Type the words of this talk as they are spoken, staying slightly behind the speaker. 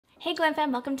Hey Glam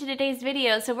Fam, welcome to today's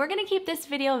video. So we're gonna keep this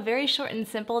video very short and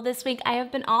simple this week. I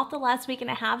have been off the last week and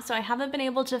a half, so I haven't been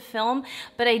able to film,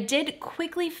 but I did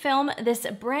quickly film this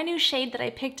brand new shade that I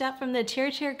picked up from the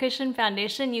TirTir Cushion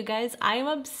Foundation. You guys, I am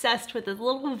obsessed with this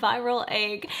little viral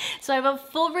egg. So I have a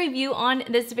full review on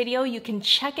this video. You can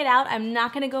check it out. I'm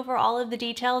not gonna go over all of the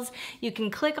details. You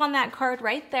can click on that card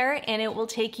right there and it will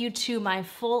take you to my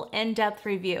full in-depth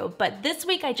review. But this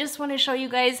week, I just wanna show you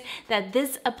guys that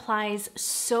this applies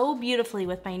so beautifully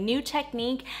with my new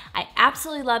technique. I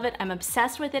absolutely love it. I'm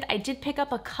obsessed with it. I did pick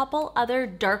up a couple other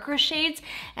darker shades,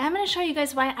 and I'm going to show you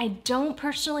guys why I don't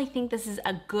personally think this is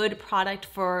a good product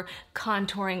for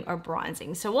contouring or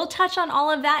bronzing. So we'll touch on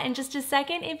all of that in just a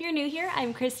second. If you're new here,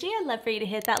 I'm Kristi. I'd love for you to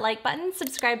hit that like button,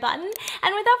 subscribe button,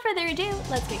 and without further ado,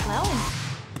 let's get glowing.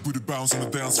 Booty bounce on the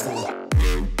dance floor.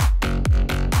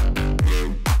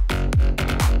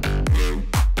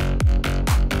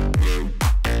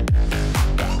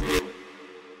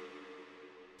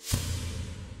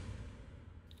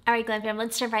 All right, Glam Fam,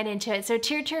 let's jump right into it. So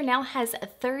TirTir now has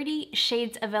 30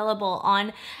 shades available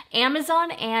on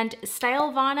Amazon and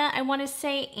Stylovana, I want to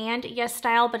say, and Yes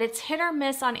Style, but it's hit or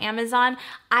miss on Amazon.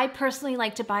 I personally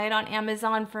like to buy it on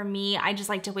Amazon. For me, I just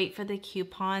like to wait for the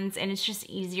coupons, and it's just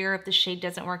easier if the shade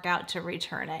doesn't work out to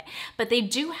return it. But they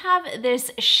do have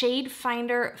this shade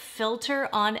finder filter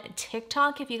on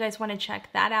TikTok if you guys want to check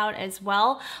that out as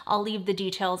well. I'll leave the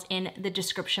details in the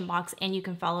description box, and you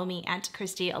can follow me at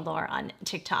KristiAllure on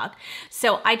TikTok.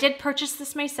 So I did purchase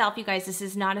this myself, you guys. This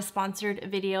is not a sponsored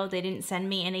video. They didn't send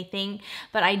me anything,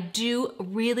 but I do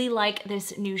really like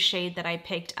this new shade that I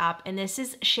picked up, and this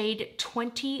is shade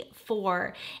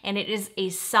 24, and it is a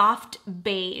soft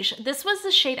beige. This was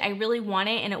the shade I really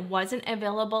wanted, and it wasn't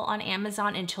available on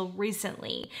Amazon until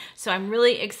recently. So I'm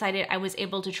really excited I was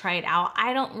able to try it out.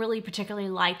 I don't really particularly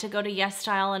like to go to Yes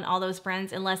Style and all those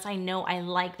brands unless I know I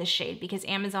like the shade, because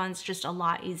Amazon's just a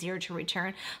lot easier to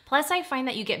return. Plus, I find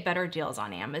that you get better deals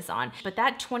on Amazon. But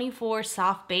that 24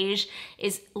 soft beige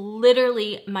is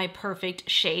literally my perfect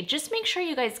shade. Just make sure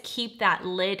you guys keep that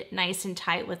lid nice and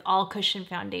tight with all cushion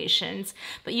foundations.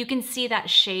 But you can see that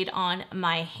shade on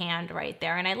my hand right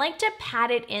there. And I like to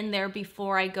pat it in there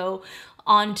before I go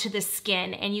onto the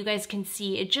skin, and you guys can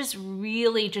see it just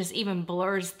really just even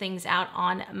blurs things out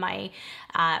on my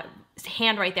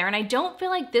hand right there. And I don't feel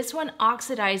like this one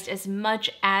oxidized as much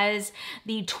as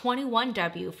the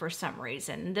 21W for some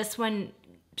reason. This one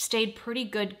stayed pretty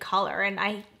good color, and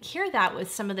I hear that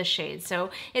with some of the shades. So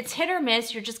it's hit or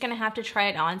miss. You're just gonna have to try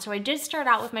it on. So I did start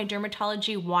out with my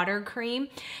Dermatology water cream.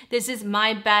 This is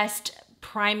my best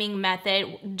priming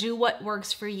method. Do what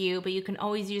works for you, but you can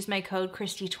always use my code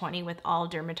Kristi20 with all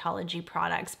dermatology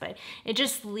products, but it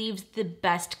just leaves the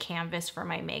best canvas for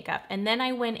my makeup. And then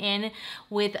I went in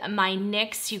with my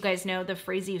NYX. You guys know the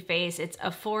frizzy face. It's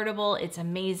affordable, it's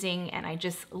amazing, and I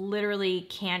just literally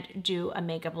can't do a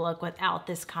makeup look without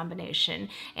this combination.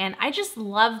 And I just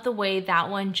love the way that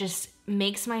one just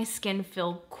makes my skin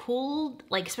feel cool,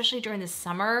 like especially during the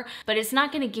summer, but it's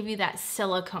not gonna give you that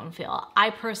silicone feel.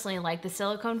 I personally like the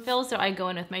silicone feel, so I go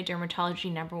in with my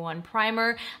Dermatology #1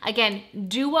 primer. Again,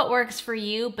 do what works for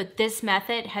you, but this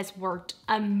method has worked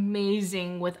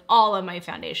amazing with all of my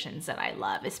foundations that I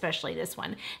love, especially this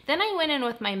one. Then I went in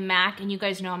with my MAC, and you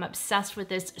guys know I'm obsessed with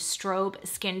this strobe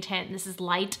skin tint. This is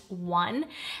Light 1,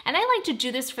 and I like to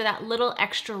do this for that little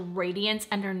extra radiance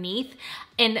underneath.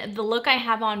 And the look I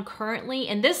have on currently,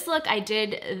 in this look I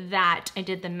did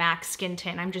the MAC skin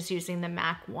tint. I'm just using the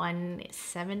MAC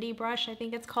 170 brush, I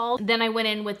think it's called. Then I went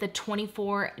in with the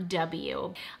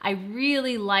 24W. I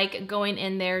really like going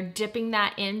in there, dipping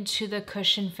that into the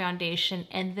cushion foundation,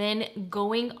 and then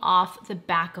going off the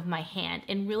back of my hand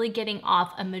and really getting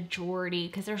off a majority,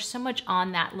 because there's so much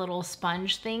on that little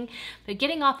sponge thing, but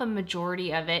getting off a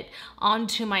majority of it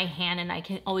onto my hand, and I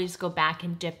can always go back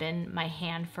and dip in my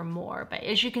hand for more. But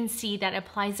as you can see, that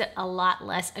applies it a lot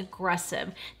less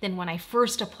aggressive than when I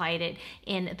first applied it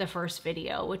in the first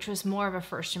video, which was more of a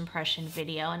first impression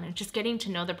video, and just getting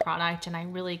to know the product, and I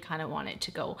really kind of wanted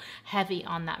to go heavy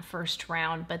on that first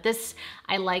round. But this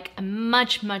I like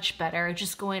much, much better,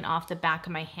 just going off the back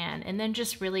of my hand and then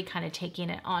just really kind of taking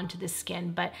it onto the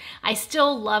skin. But I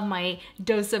still love my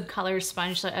Dose of Colors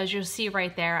sponge. So as you'll see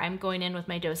right there, I'm going in with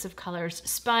my Dose of Colors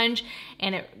sponge,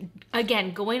 and it,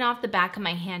 again, going off the back of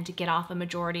my hand to get off a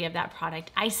majority of that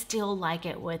product. I still like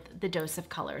it with the Dose of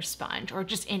Color sponge, or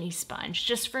just any sponge.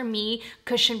 Just for me,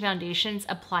 cushion foundations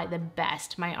apply the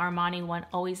best. My Armani one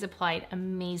always applied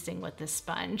amazing with this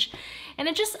sponge. And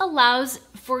it just allows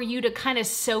for you to kind of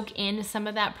soak in some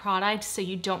of that product so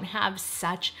you don't have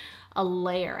such a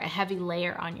layer, a heavy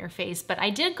layer on your face. But I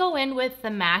did go in with the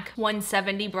MAC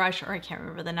 170 brush, or I can't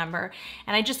remember the number.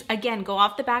 And I just, again, go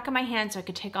off the back of my hand so I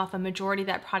could take off a majority of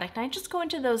that product. And I just go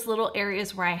into those little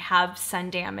areas where I have sun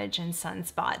damage and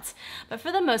sunspots. But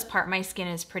for the most part, my skin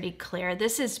is pretty clear.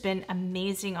 This has been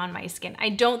amazing on my skin. I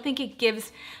don't think it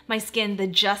gives my skin the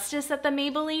justice that the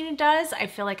Maybelline does. I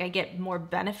feel like I get more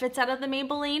benefits out of the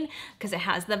Maybelline because it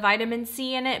has the vitamin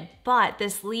C in it, but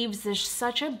this leaves this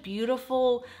such a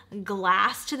beautiful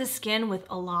glass to the skin with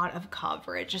a lot of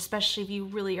coverage, especially if you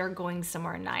really are going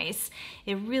somewhere nice.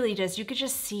 It really does. You could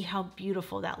just see how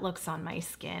beautiful that looks on my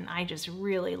skin. I just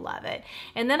really love it.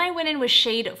 And then I went in with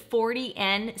shade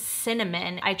 40N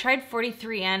Cinnamon. I tried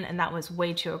 43N and that was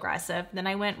way too aggressive. Then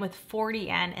I went with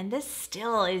 40N, and this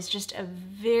still is just a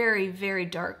very, very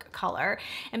dark color.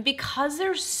 And because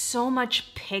there's so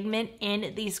much pigment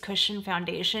in these cushion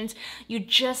foundations, you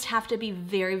just have to be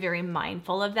very, very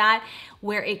mindful of that,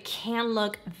 where it can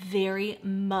look very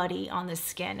muddy on the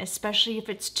skin, especially if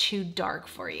it's too dark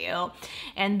for you.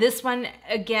 And this one,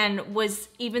 again, was,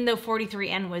 even though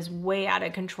 43N was way out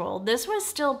of control, this was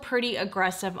still pretty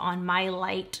aggressive on my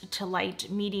light to light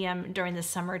medium during the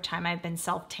summertime. I've been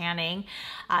self-tanning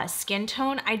skin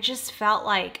tone. I just felt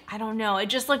like, I don't know, it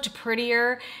just looked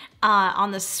prettier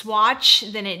on the swatch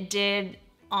than it did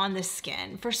on the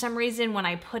skin. For some reason, when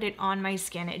I put it on my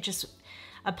skin, it just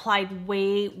applied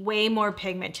way more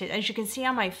pigment to it. As you can see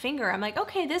on my finger, I'm like,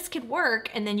 okay, this could work.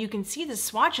 And then you can see the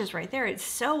swatches right there. It's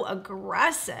so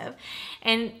aggressive.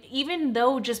 And even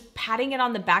though just patting it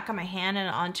on the back of my hand and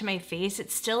onto my face,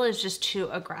 it still is just too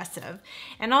aggressive.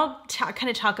 And I'll kind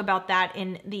of talk about that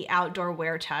in the outdoor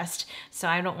wear test, so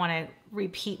I don't want to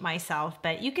repeat myself,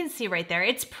 but you can see right there,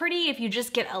 it's pretty if you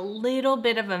just get a little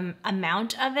bit of an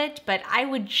amount of it, but I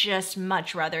would just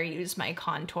much rather use my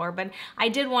contour. But I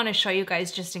did want to show you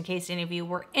guys, just in case any of you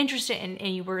were interested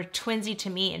and you were twinsy to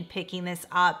me in picking this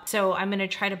up. So I'm going to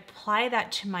try to apply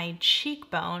that to my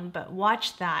cheekbone, but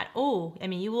watch that. Oh, I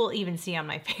mean, you will even see on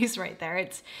my face right there,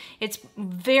 it's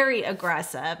very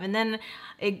aggressive. And then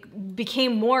it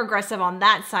became more aggressive on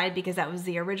that side because that was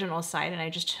the original side, and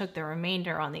I just took the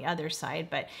remainder on the other side.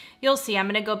 But you'll see, I'm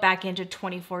gonna go back into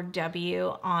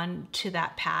 24W onto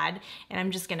that pad, and I'm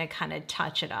just gonna kind of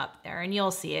touch it up there, and you'll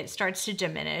see it starts to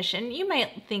diminish. And you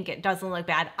might think it doesn't look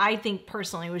bad. I think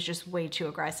personally it was just way too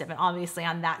aggressive, and obviously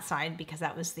on that side because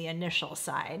that was the initial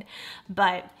side.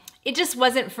 But it just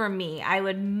wasn't for me. I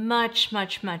would much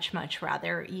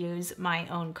rather use my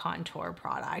own contour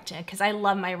product, because I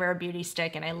love my Rare Beauty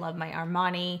stick and I love my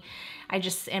Armani.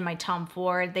 And my Tom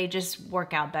Ford, they just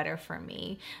work out better for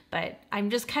me. But I'm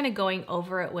just kind of going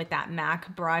over it with that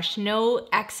MAC brush. No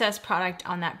excess product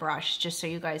on that brush, just so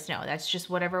you guys know. That's just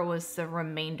whatever was the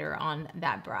remainder on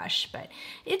that brush. But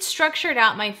it structured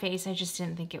out my face. I just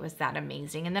didn't think it was that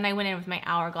amazing. And then I went in with my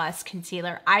Hourglass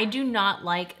concealer. I do not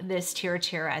like this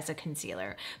TirTir as a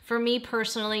concealer. For me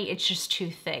personally, it's just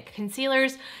too thick.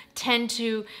 Concealers tend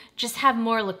to just have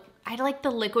more I like the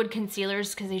liquid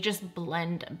concealers because they just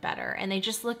blend better and they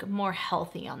just look more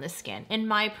healthy on the skin. In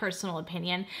my personal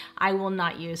opinion, I will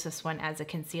not use this one as a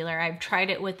concealer. I've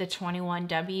tried it with the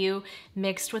 21W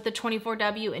mixed with the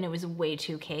 24W, and it was way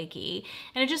too cakey.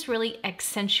 And it just really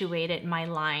accentuated my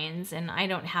lines, and I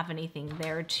don't have anything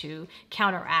there to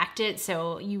counteract it,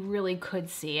 so you really could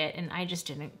see it, and I just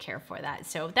didn't care for that.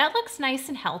 So that looks nice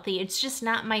and healthy. It's just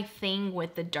not my thing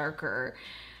with the darker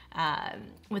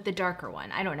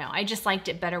one. I don't know. I just liked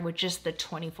it better with just the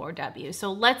 24W.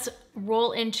 So let's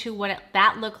roll into what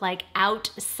that looked like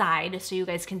outside so you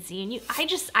guys can see. And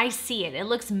I see it. It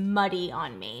looks muddy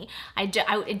on me. I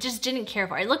just didn't care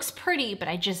for it. It looks pretty, but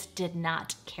I just did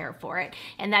not care for it.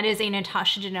 And that is a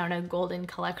Natasha Denona Golden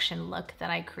Collection look that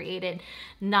I created,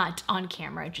 not on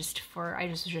camera, I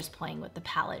was just playing with the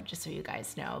palette, just so you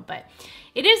guys know. But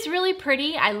it is really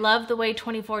pretty. I love the way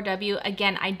 24W,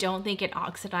 again, I don't think it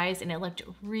oxidized, and it looked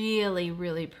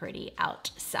really pretty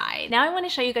outside. Now I want to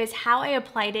show you guys how I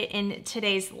applied it in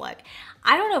today's look.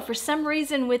 I don't know, for some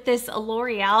reason with this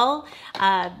L'Oreal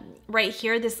right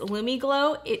here, this Lumi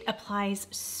Glow, it applies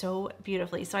so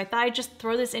beautifully. So I thought I'd just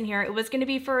throw this in here. It was going to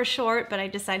be for a short, but I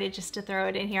decided just to throw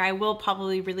it in here. I will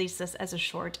probably release this as a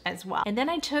short as well. And then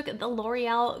I took the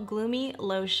L'Oreal Gloomy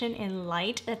Lotion in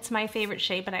Light. That's my favorite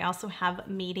shade, but I also have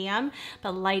medium,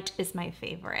 but light is my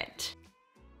favorite.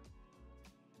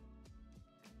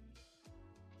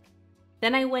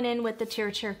 Then I went in with the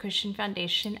TirTir Cushion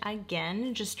Foundation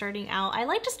again, just starting out. I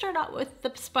like to start out with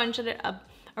the sponge that it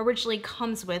originally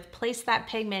comes with, place that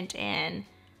pigment in,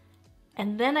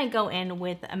 And then I go in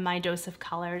with my Dose of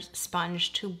Colors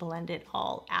sponge to blend it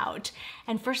all out.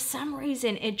 And for some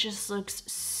reason, it just looks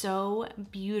so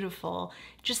beautiful.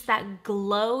 Just that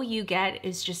glow you get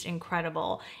is just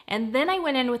incredible. And then I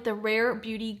went in with the Rare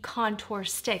Beauty Contour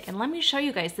Stick. And let me show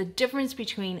you guys the difference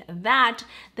between that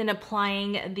than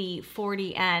applying the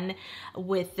 40N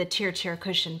with the TirTir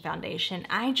Cushion Foundation.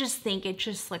 I just think it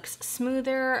just looks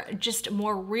smoother, just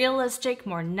more realistic,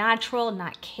 more natural,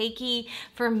 not cakey.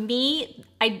 For me,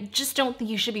 I just don't think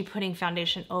you should be putting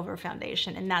foundation over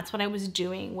foundation, and that's what I was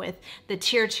doing with the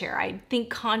TirTir. I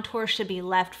think contour should be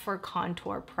left for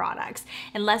contour products,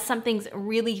 unless something's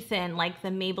really thin, like the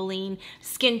Maybelline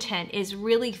Skin Tint is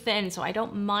really thin, so I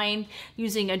don't mind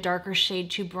using a darker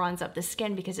shade to bronze up the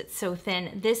skin because it's so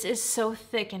thin. This is so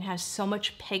thick and has so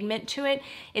much pigment to it,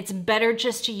 it's better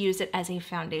just to use it as a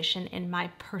foundation in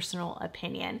my personal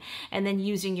opinion, and then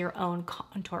using your own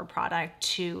contour product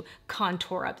to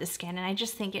contour up the skin. And I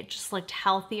just think it just looked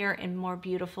healthier and more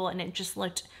beautiful, and it just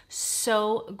looked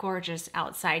so gorgeous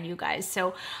outside, you guys.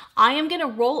 So I am gonna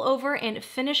roll over and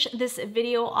finish this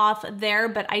video off there,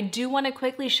 but I do want to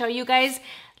quickly show you guys,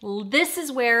 this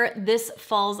is where this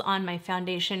falls on my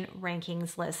foundation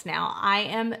rankings list now. I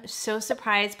am so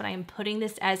surprised, but I am putting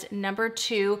this as number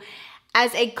 2,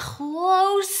 as a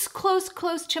close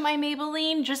to my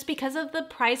Maybelline. Just because of the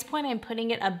price point, I'm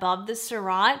putting it above the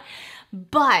Surratt.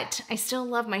 But I still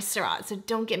love my Surratt, so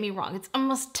don't get me wrong. It's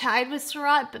almost tied with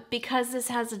Surratt, but because this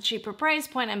has a cheaper price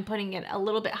point, I'm putting it a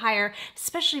little bit higher,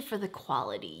 especially for the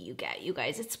quality you get, you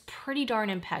guys. It's pretty darn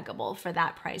impeccable for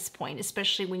that price point,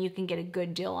 especially when you can get a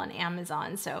good deal on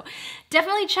Amazon. So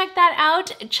definitely check that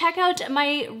out. Check out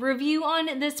my review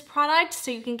on this product so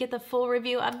you can get the full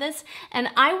review of this. And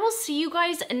I will see you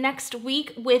guys next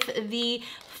week with the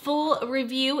full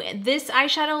review. This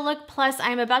eyeshadow look, plus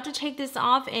I'm about to take this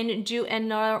off and do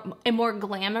a more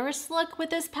glamorous look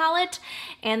with this palette,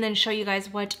 and then show you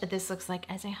guys what this looks like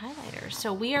as a highlighter.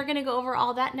 So we are gonna go over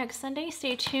all that next Sunday.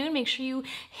 Stay tuned. Make sure you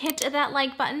hit that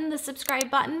like button, the subscribe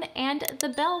button, and the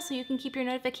bell so you can keep your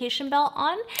notification bell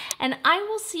on. And I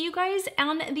will see you guys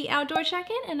on the outdoor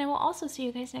check-in, and I will also see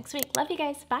you guys next week. Love you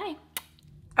guys. Bye.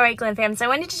 All right, Glam fam, so I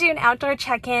wanted to do an outdoor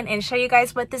check-in and show you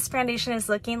guys what this foundation is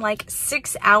looking like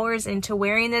 6 hours into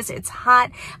wearing this. It's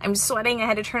hot. I'm sweating. I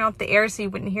had to turn off the air so you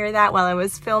wouldn't hear that while I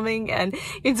was filming, and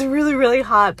it's really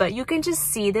hot, but you can just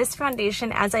see this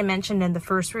foundation, as I mentioned in the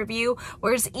first review,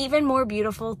 wears even more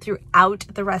beautiful throughout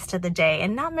the rest of the day,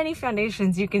 and not many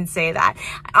foundations you can say that.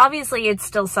 Obviously, it's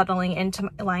still settling into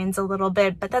my lines a little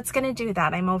bit, but that's gonna do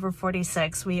that. I'm over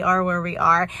 46. We are where we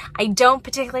are. I don't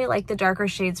particularly like the darker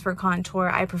shades for contour.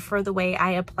 I prefer the way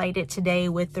I applied it today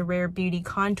with the Rare Beauty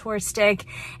Contour Stick,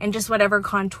 and just whatever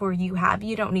contour you have.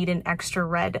 You don't need an extra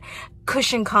red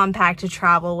cushion compact to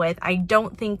travel with. I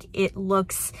don't think it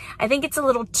looks, I think it's a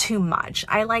little too much.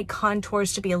 I like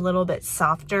contours to be a little bit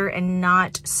softer and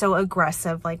not so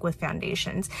aggressive like with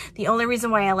foundations. The only reason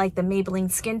why I like the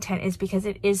Maybelline Skin Tint is because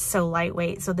it is so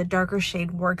lightweight, so the darker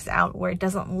shade works out where it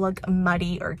doesn't look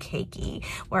muddy or cakey,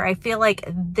 where I feel like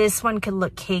this one could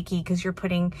look cakey because you're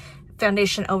putting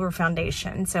foundation over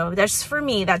foundation. So that's, for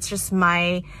me, that's just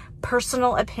my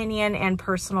personal opinion and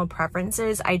personal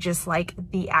preferences. I just like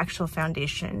the actual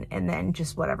foundation and then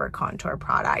just whatever contour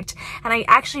product. And I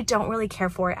actually don't really care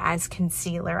for it as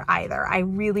concealer either. I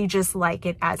really just like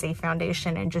it as a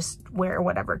foundation and just wear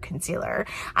whatever concealer.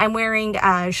 I'm wearing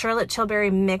Charlotte Tilbury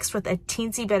mixed with a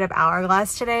teensy bit of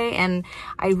Hourglass today, and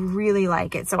I really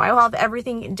like it. So I will have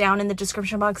everything down in the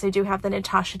description box. I do have the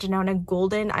Natasha Denona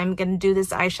Golden. I'm gonna do this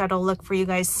eyeshadow look for you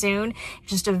guys soon.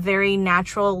 Just a very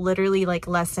natural, literally like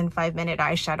less than 5-minute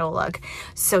eyeshadow look.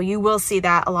 So you will see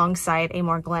that alongside a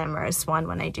more glamorous one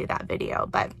when I do that video.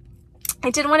 But I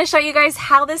did want to show you guys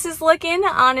how this is looking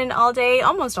on an all day,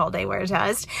 almost all day wear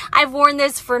test. I've worn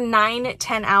this for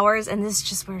 9-10 hours, and this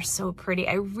just wears so pretty.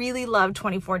 I really love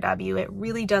 24W. It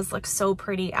really does look so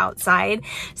pretty outside.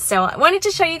 So I wanted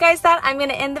to show you guys that. I'm going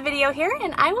to end the video here,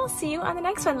 and I will see you on the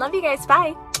next one. Love you guys.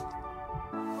 Bye.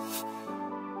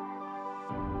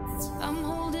 I'm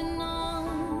holding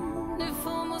on, if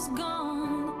almost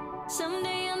gone.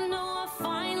 Someday I know I'll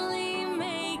finally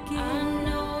make it. I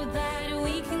know that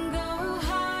we can go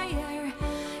higher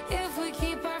if we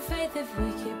keep our faith, if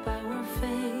we keep our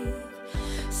faith.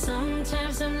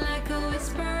 Sometimes I'm like a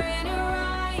whisper